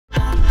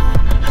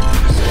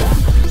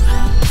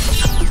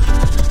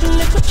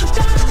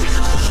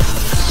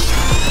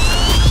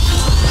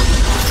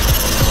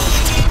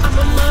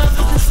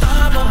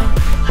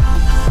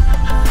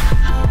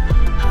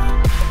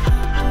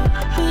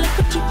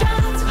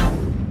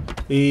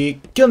Y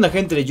 ¿qué onda,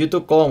 gente de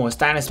YouTube? ¿Cómo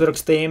están? Espero que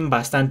estén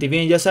bastante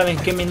bien. Ya saben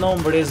que mi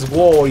nombre es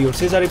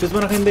TheWarriorCesar. Y pues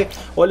bueno, gente,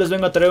 hoy les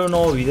vengo a traer un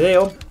nuevo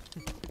video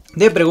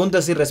de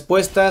preguntas y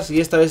respuestas.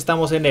 Y esta vez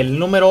estamos en el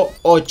número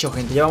 8,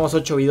 gente. Llevamos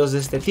 8 videos de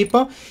este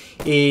tipo.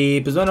 Y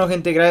pues bueno,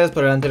 gente, gracias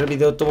por el anterior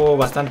video. Tuvo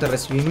bastante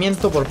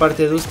recibimiento por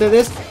parte de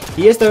ustedes.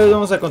 Y esta vez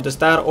vamos a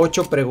contestar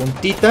 8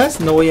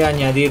 preguntitas. No voy a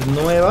añadir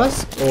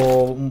nuevas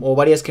o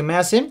varias que me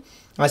hacen.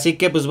 Así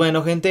que pues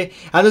bueno, gente,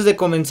 antes de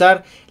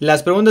comenzar,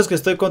 las preguntas que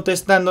estoy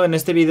contestando en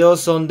este video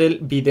son del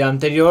video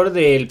anterior,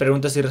 del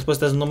preguntas y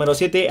respuestas número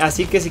 7.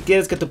 Así que si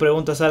quieres que tu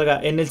pregunta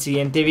salga en el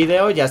siguiente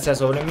video, ya sea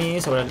sobre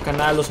mí, sobre el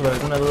canal o sobre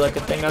alguna duda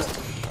que tengas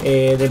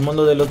del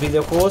mundo de los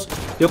videojuegos,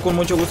 yo con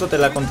mucho gusto te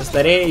la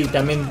contestaré y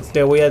también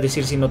te voy a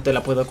decir si no te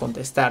la puedo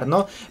contestar,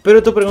 ¿no?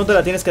 Pero tu pregunta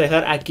la tienes que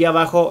dejar aquí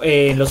abajo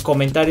en los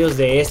comentarios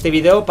de este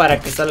video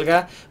para que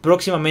salga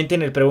próximamente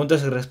en el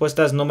preguntas y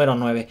respuestas número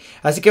 9.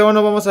 Así que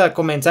bueno, vamos a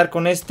comenzar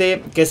con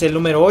este, que es el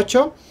número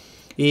 8.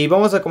 Y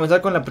vamos a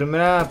comenzar con la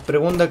primera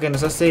pregunta que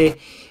nos hace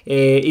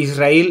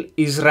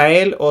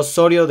Israel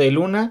Osorio de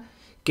Luna,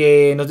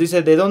 que nos dice: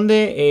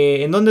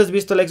 ¿en dónde has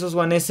visto la Xbox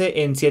One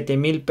S en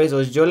 7,000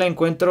 pesos? Yo la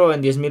encuentro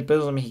en 10,000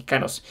 pesos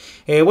mexicanos.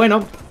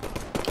 Bueno,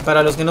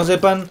 para los que no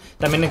sepan,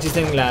 también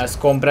existen las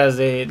compras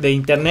de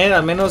internet,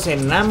 al menos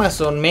en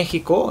Amazon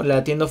México,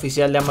 la tienda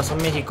oficial de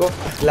Amazon México.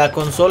 La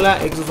consola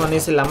Xbox One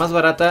S, la más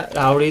barata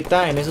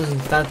ahorita, en esos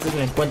instantes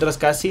la encuentras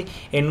casi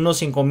en unos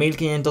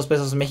 5,500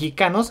 pesos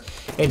mexicanos.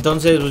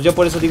 Entonces pues yo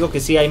por eso digo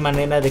que sí hay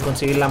manera de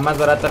conseguir la más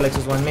barata, la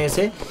Xbox One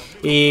S.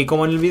 Y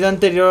como en el video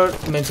anterior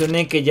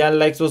mencioné que ya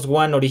la Xbox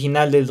One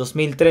original del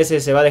 2013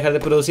 se va a dejar de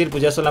producir,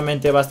 pues ya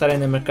solamente va a estar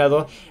en el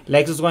mercado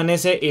la Xbox One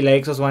S y la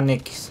Xbox One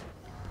X.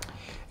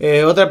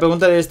 Otra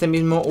pregunta de este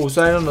mismo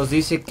usuario nos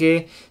dice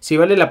que si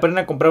vale la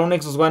pena comprar un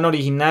Xbox One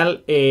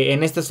original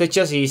en estas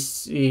fechas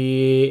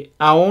y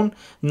aún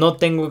no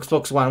tengo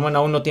Xbox One. Bueno,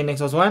 aún no tiene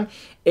Xbox One.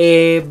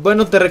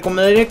 Bueno, te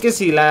recomendaría que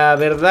si la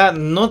verdad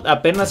no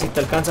apenas si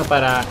te alcanza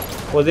para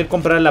poder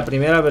comprar la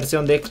primera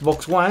versión de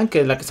Xbox One,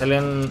 que es la que salió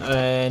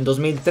en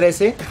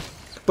 2013.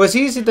 Pues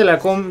sí te la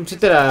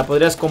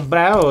podrías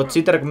comprar, o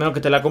sí te recomiendo que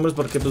te la compres,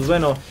 porque pues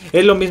bueno,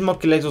 es lo mismo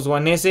que la Xbox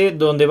One S,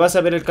 donde vas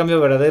a ver el cambio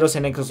verdadero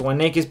en Xbox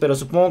One X. Pero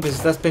supongo que si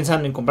estás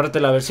pensando en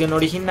comprarte la versión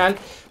original,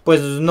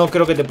 pues no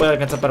creo que te pueda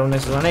alcanzar para un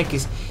Xbox One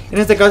X. En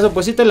este caso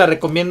pues sí te la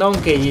recomiendo,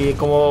 aunque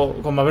como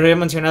habría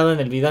mencionado en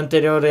el video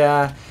anterior,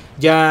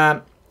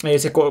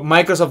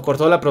 Microsoft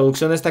cortó la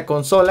producción de esta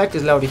consola, que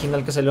es la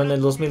original que salió en el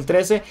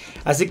 2013.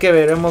 Así que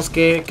veremos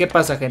qué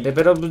pasa, gente.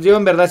 Pero pues, yo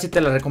en verdad sí te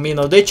la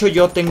recomiendo. De hecho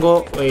yo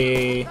tengo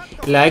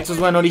la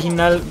Xbox One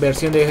original,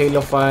 versión de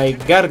Halo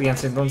 5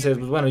 Guardians. Entonces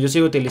pues bueno, yo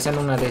sigo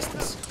utilizando una de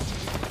estas.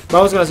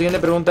 Vamos con la siguiente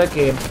pregunta,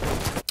 que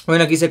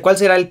bueno, aquí dice: ¿cuál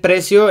será el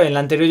precio? En la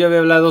anterior yo había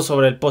hablado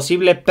sobre el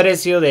posible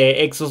precio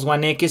de Xbox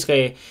One X,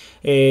 que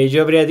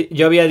yo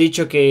había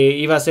dicho que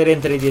iba a ser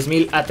entre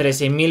 10,000 a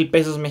 13,000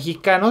 pesos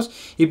mexicanos.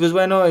 Y pues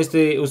bueno,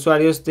 este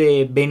usuario,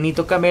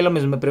 Benito Camelo,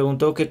 me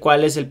preguntó que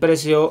cuál es el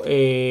precio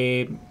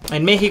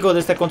en México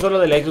de esta consola,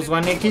 de la Xbox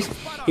One X.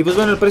 Y pues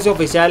bueno, el precio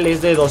oficial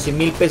es de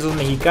 12,000 pesos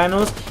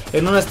mexicanos.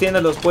 En unas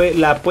tiendas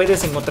la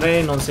puedes encontrar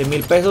en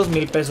 11,000 pesos,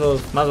 1,000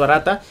 pesos más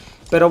barata.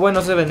 Pero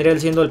bueno, se vendría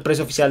siendo el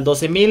precio oficial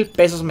 12,000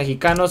 pesos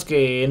mexicanos,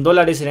 que en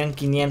dólares serían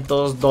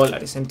 500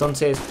 dólares.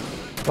 Entonces,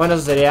 bueno,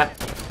 esa sería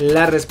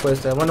la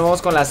respuesta. Bueno,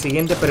 vamos con la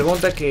siguiente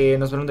pregunta, que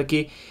nos pregunta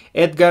aquí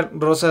Edgar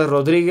Rosas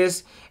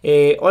Rodríguez.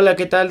 Hola,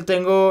 ¿qué tal?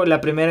 Tengo la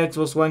primera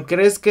Xbox One.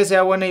 ¿Crees que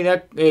sea buena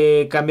idea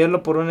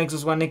cambiarlo por un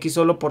Xbox One X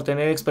solo por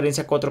tener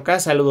experiencia 4K?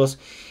 Saludos.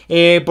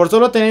 Por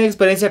solo tener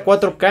experiencia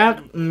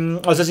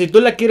 4K, o sea, si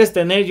tú la quieres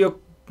tener,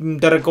 yo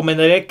te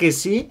recomendaría que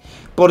sí,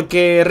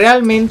 porque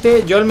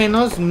realmente yo al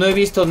menos no he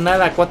visto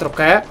nada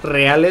 4K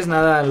reales,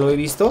 nada lo he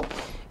visto.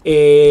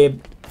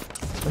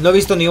 No he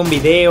visto ni un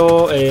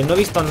video, no he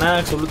visto nada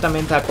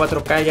absolutamente a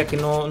 4K, ya que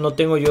no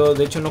tengo yo,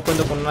 de hecho no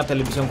cuento con una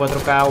televisión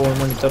 4K o un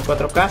monitor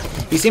 4K.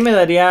 Y sí me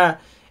daría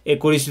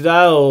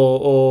curiosidad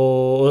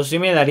o sí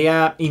me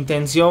daría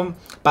intención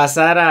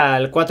pasar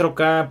al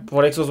 4K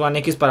por Xbox One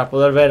X para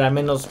poder ver al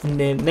menos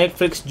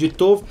Netflix,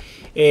 YouTube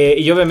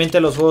y obviamente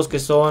los juegos que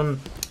son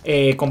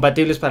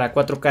compatibles para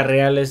 4K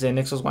reales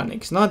en Xbox One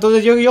X, ¿no?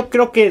 Entonces yo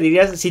creo que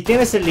dirías, si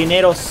tienes el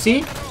dinero,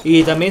 sí.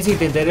 Y también si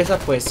te interesa,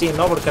 pues sí,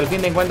 ¿no? Porque al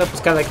fin de cuentas,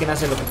 pues cada quien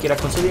hace lo que quiera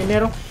con su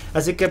dinero.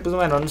 Así que pues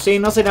bueno, sí,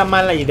 no será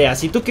mala idea.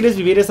 Si tú quieres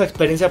vivir esa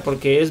experiencia,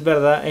 porque es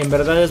verdad, en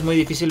verdad es muy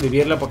difícil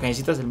vivirla, porque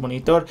necesitas el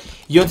monitor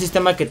y un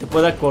sistema que te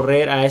pueda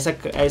correr a esa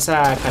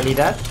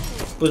calidad.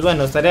 Pues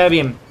bueno, estaría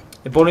bien.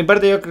 Por mi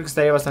parte yo creo que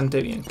estaría bastante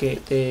bien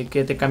que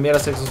te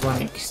cambiaras a Xbox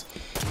One X.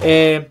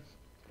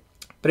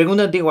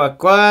 Pregunta antigua: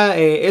 ¿cuál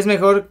es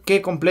mejor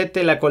que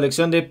complete la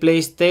colección de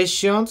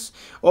PlayStations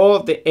o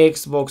de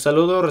Xbox?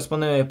 Saludos,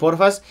 respóndeme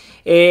porfas.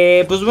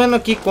 Pues bueno,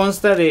 aquí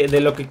consta de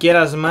lo que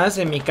quieras más.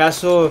 En mi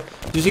caso,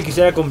 yo sí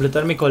quisiera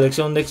completar mi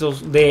colección de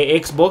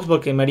Xbox,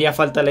 porque me haría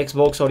falta la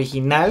Xbox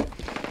original.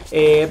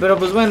 Pero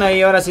pues bueno,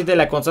 ahí ahora sí te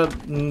la consta.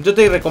 Yo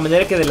te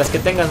recomendaría que de las que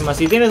tengas más,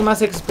 si tienes más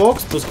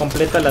Xbox, pues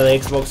completa la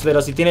de Xbox.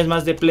 Pero si tienes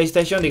más de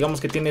PlayStation, digamos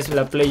que tienes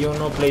la Play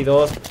 1, Play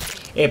 2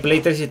 Play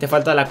 3 si te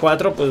falta la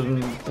 4, pues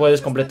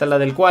puedes completar la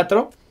del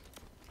 4.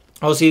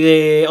 O si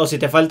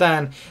te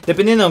faltan,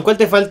 dependiendo en cuál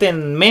te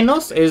falten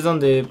menos, es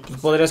donde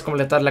podrías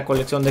completar la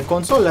colección de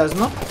consolas,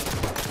 ¿no?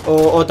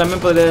 O también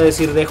podría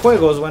decir de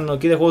juegos. Bueno,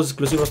 aquí de juegos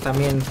exclusivos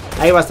también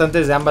hay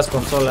bastantes de ambas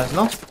consolas,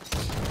 ¿no?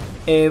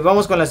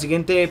 Vamos con la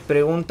siguiente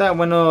pregunta.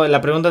 Bueno,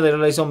 la pregunta de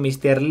la hizo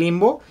Mr.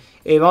 Limbo.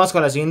 Vamos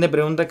con la siguiente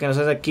pregunta que nos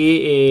hace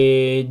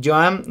aquí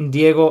Joan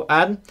Diego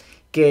Ad.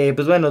 Que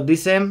pues bueno,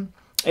 dice...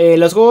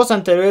 los juegos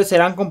anteriores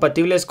serán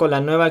compatibles con la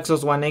nueva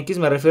Xbox One X.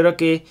 Me refiero a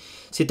que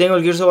si tengo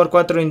el Gears of War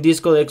 4 en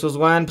disco de Xbox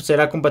One, pues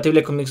será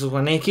compatible con mi Xbox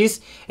One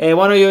X.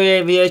 Bueno, yo ya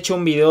había hecho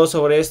un video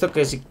sobre esto,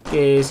 que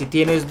si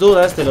tienes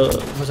dudas, se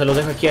los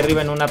dejo aquí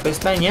arriba en una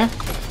pestaña,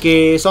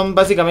 que son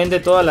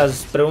básicamente todas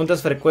las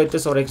preguntas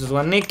frecuentes sobre Xbox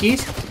One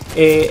X.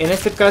 En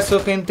este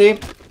caso, gente,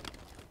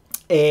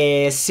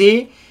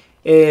 sí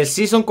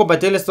son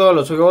compatibles todos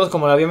los juegos,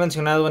 como lo había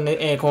mencionado,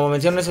 como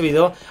mencioné en ese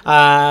video,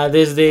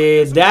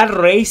 desde Dead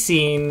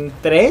Racing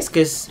 3,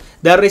 que es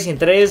Dead Racing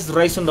 3,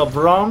 Racing of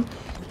Rome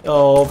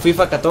o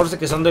FIFA 14,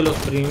 que son de los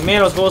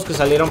primeros juegos que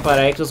salieron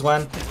para Xbox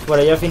One por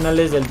allá a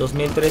finales del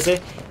 2013.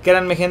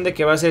 Créanme, gente,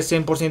 que va a ser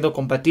 100%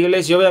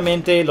 compatibles. Y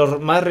obviamente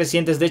los más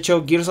recientes, de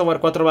hecho Gears of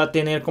War 4 va a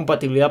tener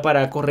compatibilidad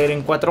para correr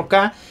en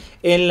 4K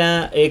en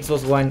la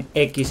Xbox One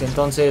X.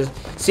 Entonces,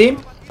 sí,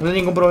 no hay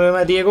ningún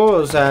problema, Diego.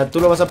 O sea,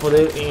 tú lo vas a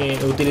poder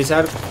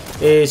utilizar.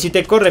 Si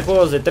te corre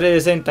juegos de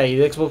 360 y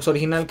de Xbox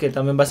original, que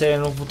también va a ser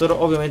en un futuro,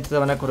 obviamente te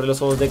van a correr los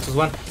juegos de Xbox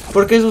One.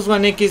 Porque Xbox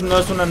One X no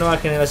es una nueva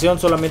generación,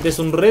 solamente es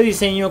un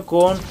rediseño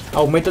con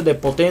aumentos de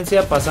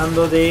potencia,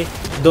 pasando de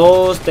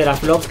 2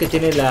 teraflops que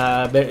tiene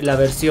la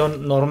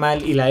versión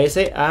normal y la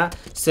S a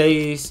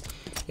 6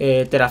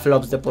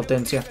 teraflops de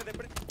potencia.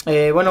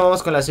 Bueno,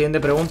 vamos con la siguiente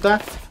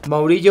pregunta.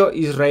 Maurillo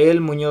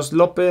Israel Muñoz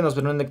López nos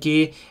pregunta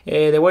aquí,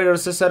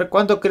 TheWarriorCesar,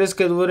 ¿cuánto crees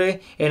que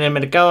dure en el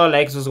mercado la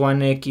Xbox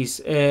One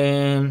X?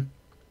 En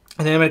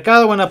el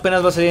mercado, bueno,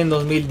 apenas va a salir en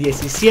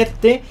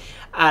 2017.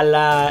 A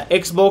la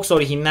Xbox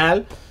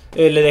original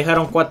le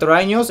dejaron 4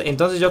 años.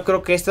 Entonces yo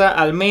creo que esta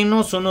al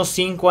menos unos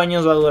 5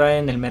 años va a durar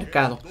en el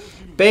mercado.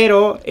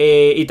 Pero,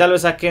 y tal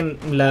vez saquen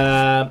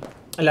la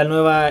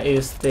nueva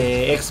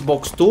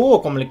Xbox 2,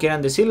 o como le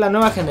quieran decir, la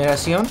nueva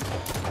generación.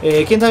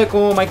 Quién sabe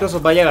cómo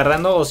Microsoft vaya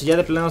agarrando, o si ya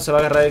de plano se va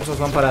a agarrar Xbox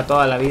One para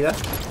toda la vida.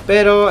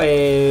 Pero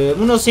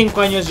unos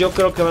 5 años yo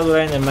creo que va a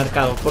durar en el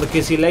mercado.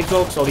 Porque si la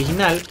Xbox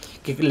original,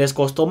 que les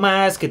costó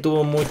más, que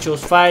tuvo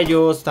muchos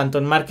fallos, tanto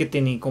en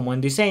marketing y como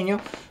en diseño,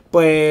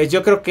 pues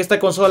yo creo que esta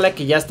consola,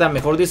 que ya está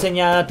mejor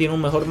diseñada, tiene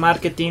un mejor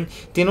marketing,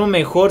 tiene un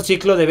mejor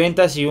ciclo de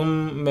ventas y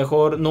un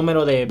mejor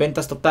número de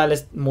ventas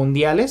totales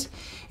mundiales,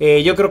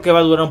 yo creo que va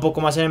a durar un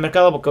poco más en el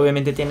mercado, porque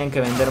obviamente tienen que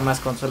vender más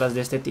consolas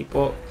de este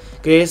tipo,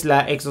 que es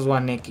la Xbox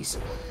One X.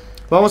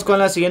 Vamos con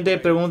la siguiente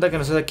pregunta que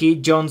nos hace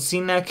aquí John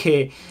Cena,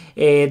 que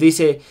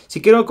dice,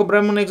 si quiero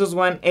comprarme un Xbox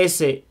One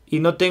S y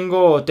no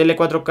tengo tele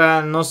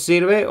 4K, ¿no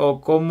sirve? ¿O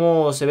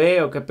cómo se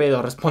ve? ¿O qué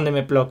pedo?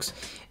 Respóndeme, Plox.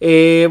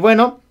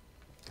 Bueno,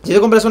 si te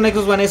compras un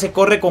Xbox One S,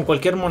 corre con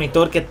cualquier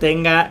monitor que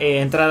tenga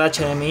entrada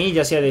HDMI,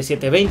 ya sea de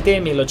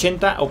 720,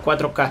 1080 o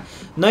 4K.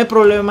 No hay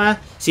problema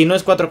si no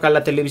es 4K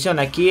la televisión.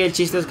 Aquí el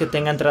chiste es que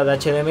tenga entrada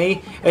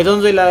HDMI.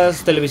 Entonces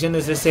las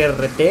televisiones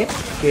SRT,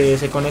 que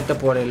se conecta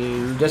por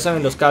ya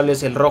saben, los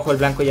cables, el rojo, el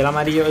blanco y el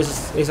amarillo,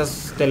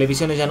 esas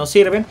televisiones ya no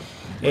sirven.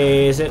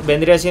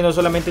 Vendría siendo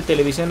solamente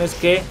televisiones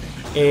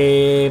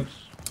que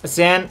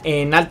sean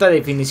en alta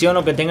definición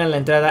o que tengan la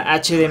entrada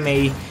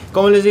HDMI.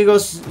 Como les digo,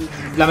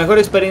 la mejor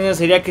experiencia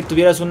sería que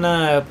tuvieras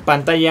una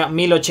pantalla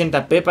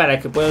 1080p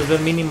para que puedas ver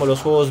mínimo los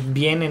juegos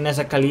bien en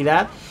esa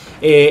calidad.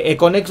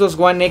 Con Xbox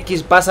One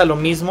X pasa lo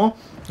mismo.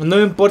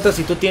 No importa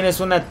si tú tienes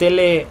una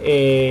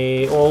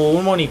tele o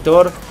un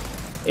monitor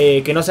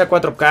que no sea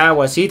 4K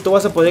o así, tú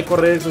vas a poder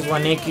correr Xbox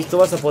One X, tú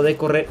vas a poder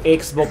correr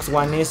Xbox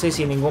One S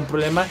sin ningún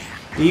problema.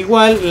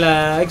 Igual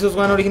la Xbox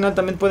One original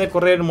también puede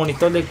correr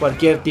monitor de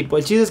cualquier tipo.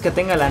 El chiste es que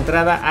tenga la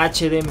entrada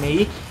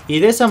HDMI, y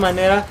de esa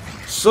manera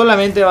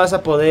solamente vas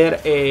a poder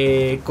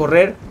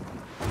correr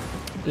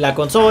la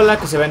consola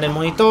que se ve en el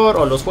monitor,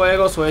 o los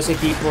juegos, o ese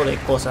tipo de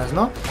cosas,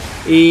 ¿no?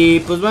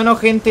 Y pues bueno,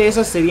 gente,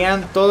 esas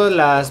serían todas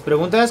las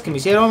preguntas que me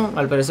hicieron.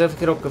 Al parecer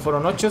creo que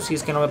fueron 8, si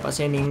es que no me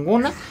pasé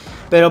ninguna.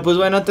 Pero pues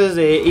bueno, antes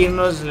de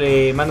irnos,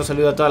 le mando un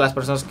saludo a todas las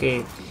personas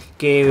que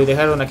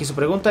dejaron aquí su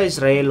pregunta.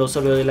 Israel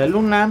Osorio de la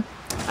Luna,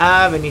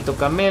 a Benito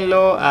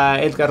Camelo,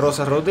 a Edgar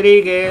Rosa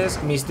Rodríguez,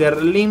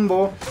 Mr.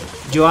 Limbo,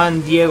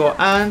 Joan Diego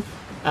An,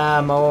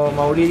 a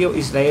Maurilio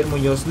Israel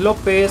Muñoz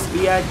López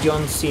y a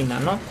John Cena,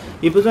 ¿no?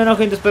 Y pues bueno,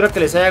 gente, espero que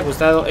les haya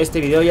gustado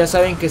este video. Ya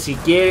saben que si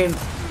quieren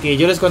que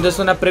yo les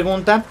conteste una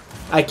pregunta,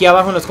 aquí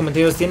abajo en los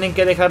comentarios tienen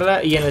que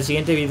dejarla, y en el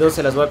siguiente video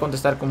se las voy a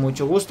contestar con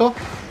mucho gusto.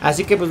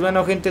 Así que pues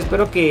bueno, gente,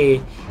 espero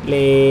que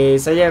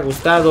les haya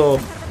gustado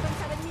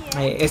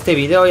este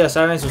video. Ya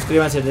saben,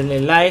 suscríbanse, denle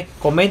like,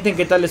 comenten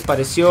qué tal les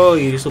pareció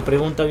y su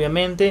pregunta,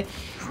 obviamente.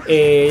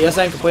 Ya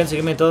saben que pueden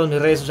seguirme en todas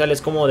mis redes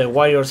sociales como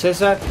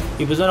TheWarriorCesar.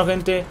 Y pues bueno,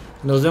 gente,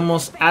 nos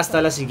vemos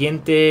hasta la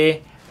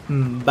siguiente.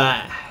 Bye.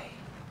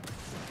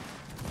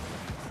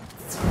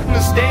 The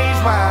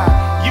stage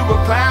while you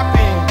were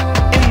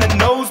clapping.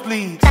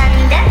 nosebleeds.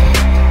 Thunder,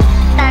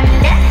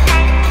 thunder,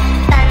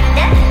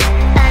 thunder,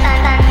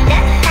 thunder,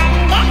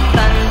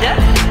 thunder,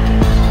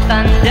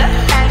 thunder,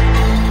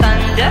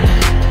 thunder, thunder.